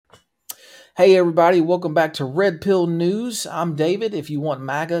Hey, everybody, welcome back to Red Pill News. I'm David. If you want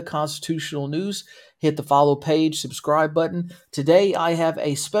MAGA constitutional news, hit the follow page, subscribe button. Today, I have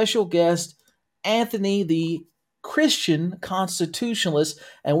a special guest, Anthony, the Christian constitutionalist,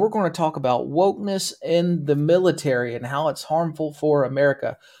 and we're going to talk about wokeness in the military and how it's harmful for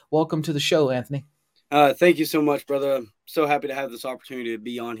America. Welcome to the show, Anthony. Thank you so much, brother. I'm so happy to have this opportunity to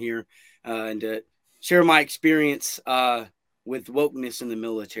be on here and to share my experience with wokeness in the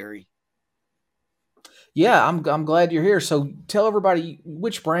military. Yeah, I'm glad you're here. So tell everybody,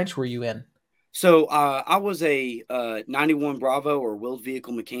 which branch were you in? So I was a 91 Bravo or wheeled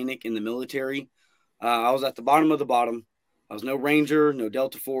vehicle mechanic in the military. I was at the bottom of the bottom. I was no Ranger, no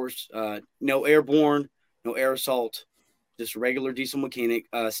Delta Force, no airborne, no air assault, just a regular diesel mechanic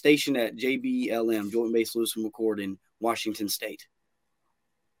stationed at JBLM, Joint Base Lewis and McChord in Washington State.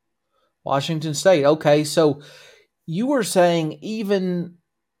 Washington State. Okay, so you were saying even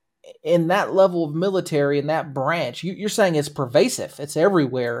in that level of military in that branch, you're saying it's pervasive, it's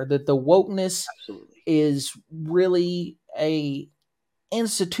everywhere, that the wokeness Absolutely. is really a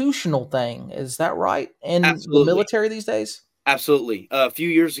institutional thing. Is that right in the Absolutely. military these days? Absolutely. A few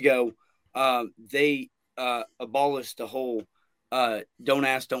years ago, they abolished the whole "don't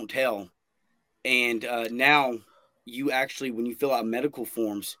ask, don't tell," and now you actually, when you fill out medical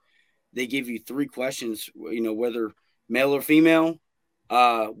forms, they give you three questions. You know, whether male or female,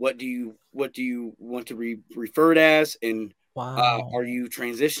 what do you want to be referred as, and Wow. are you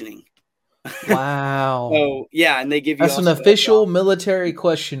transitioning? Wow. So yeah, and they give you That's an also that official military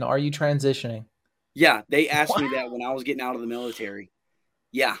question. Are you transitioning? yeah, they asked me that when I was getting out of the military.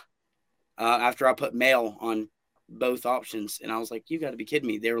 Yeah, after I put mail on both options. And I was like, you got to be kidding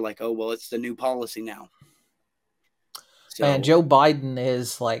me. They were like, oh, well, it's the new policy now. Man, So, Joe Biden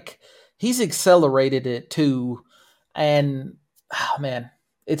is like, he's accelerated it too. And oh man,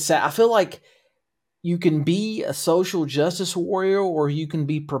 it's sad. I feel like you can be a social justice warrior or you can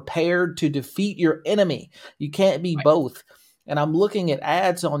be prepared to defeat your enemy. You can't be right. both. And I'm looking at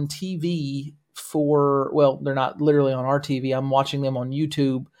ads on TV for, well, they're not literally on our TV. I'm watching them on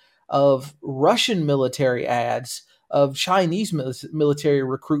YouTube of Russian military ads, of Chinese military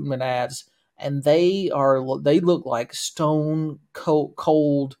recruitment ads, and they look like stone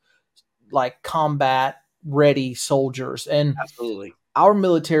cold, like combat ready soldiers. And Absolutely. our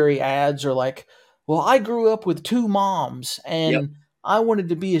military ads are like, well, I grew up with two moms Yep. and I wanted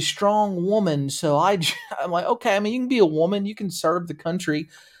to be a strong woman. So I'm like, okay, I mean, you can be a woman, you can serve the country.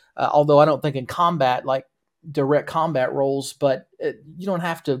 Although I don't think in combat, like direct combat roles, but you don't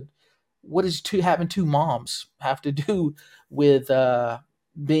have to. What does having two moms have to do with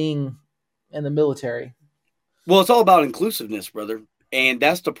being in the military? Well, it's all about inclusiveness, brother. And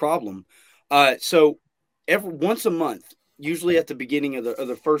that's the problem. So, every once a month, usually at the beginning of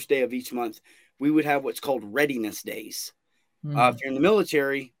the first day of each month, we would have what's called readiness days. If Hmm. you're in the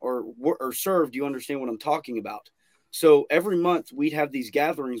military or served, you understand what I'm talking about. So every month we'd have these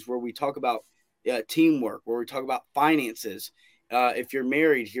gatherings where we talk about teamwork, where we talk about finances. If you're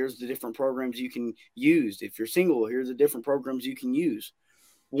married, here's the different programs you can use. If you're single, here's the different programs you can use.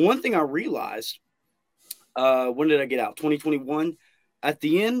 One thing I realized, when did I get out? 2021. At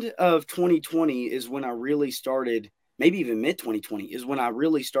the end of 2020 is when I really started, maybe even mid 2020 is when I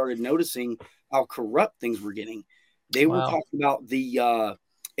really started noticing how corrupt things were getting. They were Wow. talking about the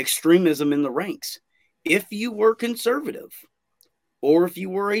extremism in the ranks. If you were conservative or if you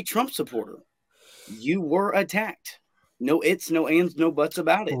were a Trump supporter, you were attacked. No its, no ands, no buts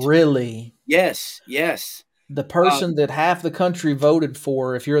about it. Really? Yes, yes. The Um, person that half the country voted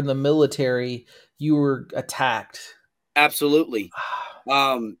for, if you're in the military, you were attacked. Absolutely.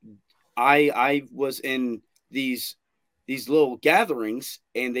 Um, I was in these these little gatherings,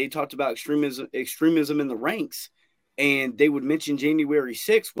 and they talked about extremism in the ranks, and they would mention January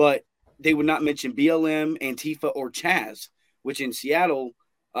 6th, but they would not mention BLM, Antifa, or Chaz, which in Seattle,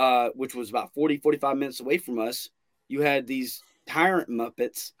 which was about 45 minutes away from us, you had these tyrant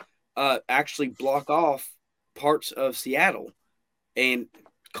Muppets actually block off parts of Seattle and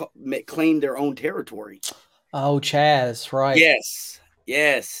claim their own territory. Oh, Chaz, right. Yes,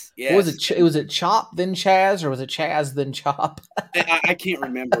 yes, What was yes. it? Was it Chop then Chaz, or was it Chaz then Chop? I can't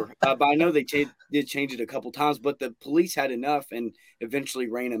remember, but I know they did change it a couple times. But the police had enough and eventually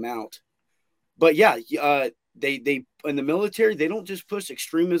ran him out. But yeah, they in the military they don't just push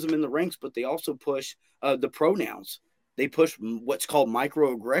extremism in the ranks, but they also push the pronouns. They push what's called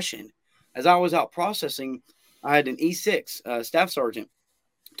microaggression. As I was out processing, I had an E6 staff sergeant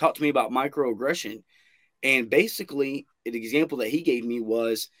talk to me about microaggression, and basically, an example that he gave me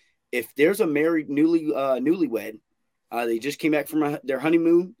was if there's a married newlywed, They just came back from their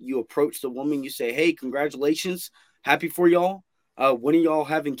honeymoon. You approach the woman, you say, "Hey, congratulations, happy for y'all. When are y'all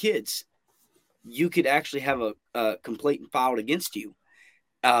having kids?" You could actually have a complaint filed against you,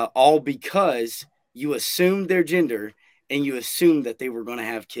 all because you assumed their gender and you assumed that they were going to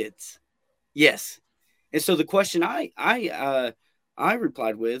have kids. Yes. And so the question I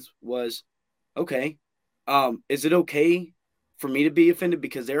replied with was, okay, is it okay for me to be offended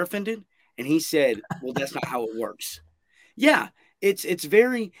because they're offended? And he said, well, that's not how it works. Yeah,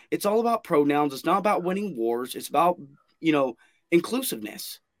 it's all about pronouns. It's not about winning wars. It's about, you know,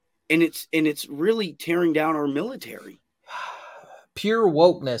 inclusiveness. And it's really tearing down our military. Pure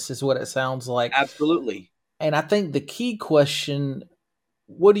wokeness is what it sounds like. Absolutely. And I think the key question,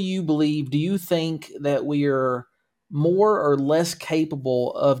 what do you believe? Do you think that we are more or less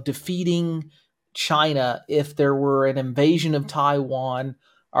capable of defeating China if there were an invasion of Taiwan,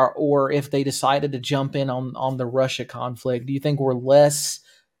 or if they decided to jump in on the Russia conflict? Do you think we're less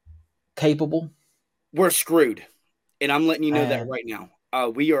capable? We're screwed. And I'm letting you know that And right now.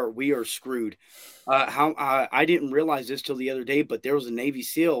 We are screwed. How I didn't realize this till the other day, but there was a Navy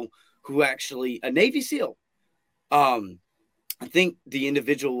SEAL who actually a Navy SEAL. Um, I think the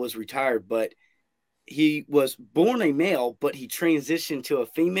individual was retired, but he was born a male, but he transitioned to a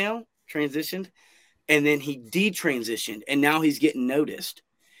female, transitioned, and then he detransitioned, and now he's getting noticed.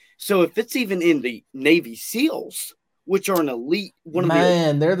 So if it's even in the Navy SEALs, which are an elite, one of the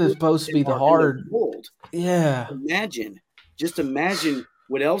man, they're elite supposed to be the in the hard. world, Yeah. imagine, just imagine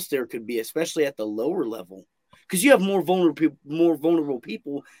what else there could be, especially at the lower level, because you have more vulnerable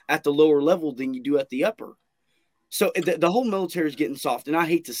people at the lower level than you do at the upper. So the whole military is getting soft, and I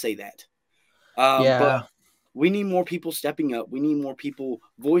hate to say that, but Yeah. we need more people stepping up. We need more people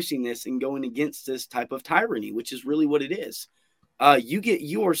voicing this and going against this type of tyranny, which is really what it is.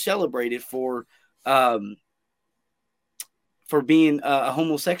 You are celebrated um, for being a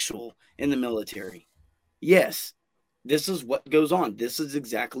homosexual in the military. Yes, this is what goes on. This is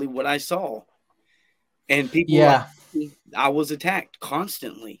exactly what I saw. And people like Yeah. me, I was attacked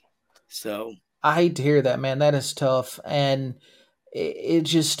constantly. So, I hate to hear that, man. That is tough. And it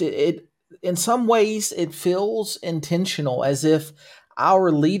just it in some ways it feels intentional, as if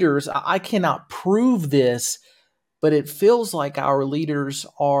our leaders, I cannot prove this, but it feels like our leaders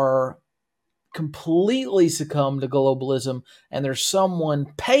are completely succumb to globalism, and there's someone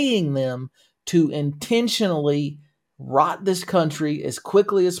paying them to intentionally rot this country as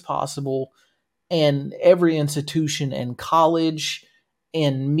quickly as possible, and every institution in college,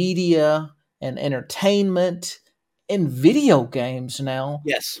 in media, and entertainment, in video games now,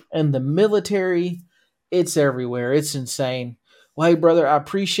 yes. and the military. It's everywhere. It's insane. Well, hey, brother, I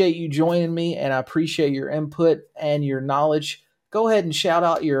appreciate you joining me, and I appreciate your input and your knowledge. Go ahead and shout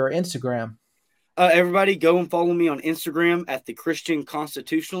out your Instagram. Everybody, go and follow me on Instagram at the Christian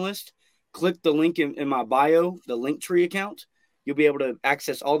Constitutionalist. Click the link in my bio, the Linktree account. You'll be able to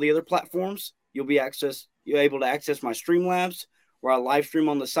access all the other platforms. You're able to access my Streamlabs where I live stream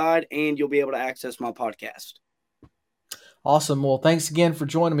on the side, and you'll be able to access my podcast. Awesome. Well, thanks again for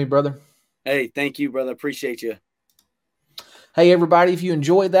joining me, brother. Hey, thank you, brother. Appreciate you. Hey, everybody, if you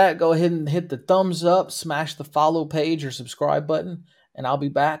enjoyed that, go ahead and hit the thumbs up, smash the follow page or subscribe button, and I'll be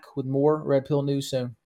back with more Red Pill News soon.